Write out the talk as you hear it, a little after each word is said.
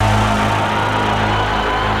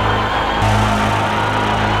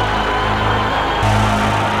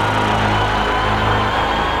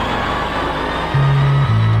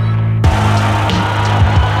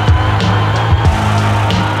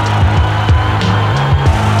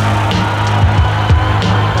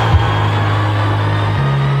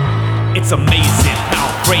It's amazing how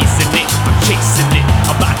I'm phrasing it, I'm chasing it,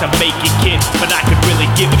 I'm about to make it, kid. But I could really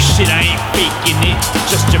give a shit, I ain't faking it,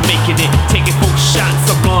 just Jamaican it. Taking 4 shots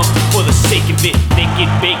of rum for the sake of it. Naked,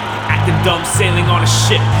 baked, acting dumb, sailing on a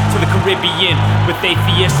ship to the Caribbean with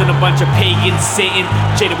atheists and a bunch of pagans. Satan,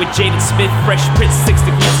 jaded with Jaden Smith, Fresh Prince, 6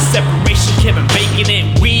 degrees of separation, Kevin Bacon it.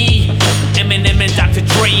 We, Eminem and Dr.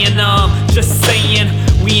 Dre and just saying,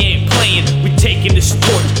 we ain't playing, we taking this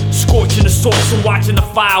torch, scorching the source and watching the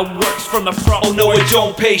fireworks from the front. Oh no, it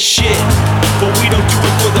don't pay shit, but we don't do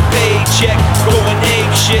it for the paycheck. Going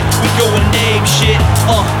ape shit, we going ape shit.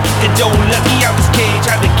 And don't let me out this cage.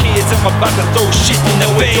 Have the kids, I'm about to throw shit in the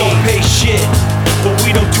face. Don't pay shit, but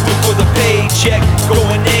we don't do it for the paycheck.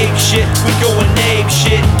 Going ape shit, we going ape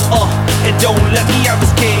shit. And don't let me out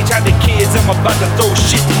this cage. Have the kids, I'm about to throw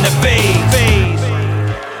shit in the face.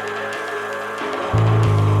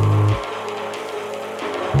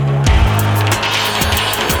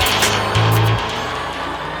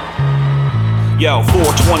 Yo,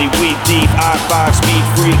 420 week deep, I-5 speed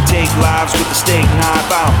freak, take lives with the steak knife.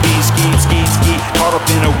 I don't be ski, caught up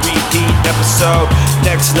in a repeat episode.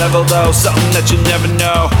 Next level though, something that you never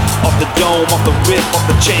know. Off the dome, off the rip, off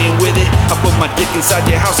the chain with it. I put my dick inside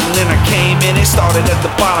your house and then I came in it. Started at the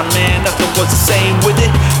bottom, man, nothing was the same with it.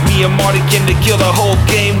 Me and Marty came to kill the whole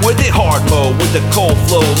game with it. Hard mode with the cold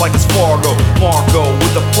flow like it's Fargo. Marco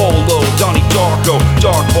with the polo, Donnie Darko.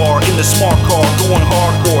 Dark bar in the smart car, going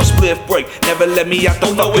hardcore. Spliff break, never let me out the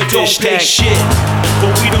fucking dish tank. Shit, but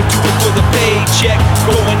we don't do it for the paycheck.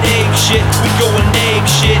 Going ape shit, we going ape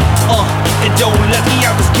shit. And don't let me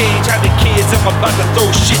out this cage. Have the kids, I'm about to throw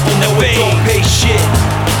shit in the face. Don't pay shit,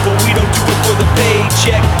 but we don't do it for the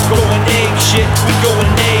paycheck. Going ape shit, we going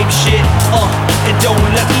ape shit. And don't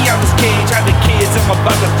let me out this cage. Have the kids, I'm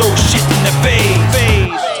about to throw shit in the face.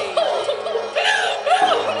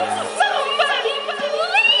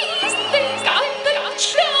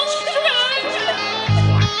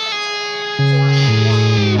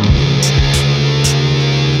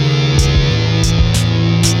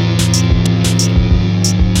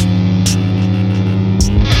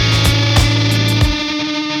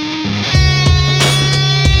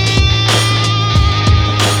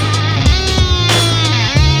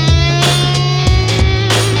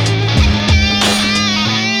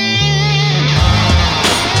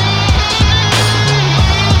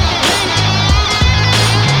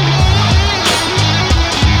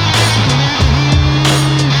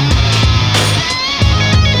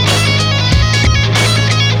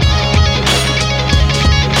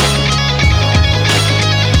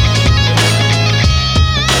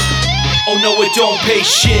 No, it don't pay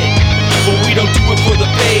shit, but we don't do it for the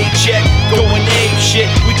paycheck. Going ape shit,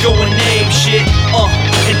 we going ape shit.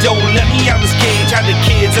 And don't let me out this cage. Have the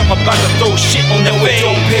kids, I'm about to throw shit on the way.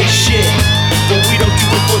 Don't pay shit, but we don't do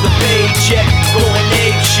it for the paycheck. Going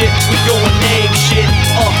ape shit, we going ape shit.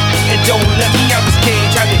 And don't let me out this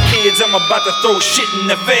cage. Have the kids, I'm about to throw shit in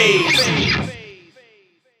the face.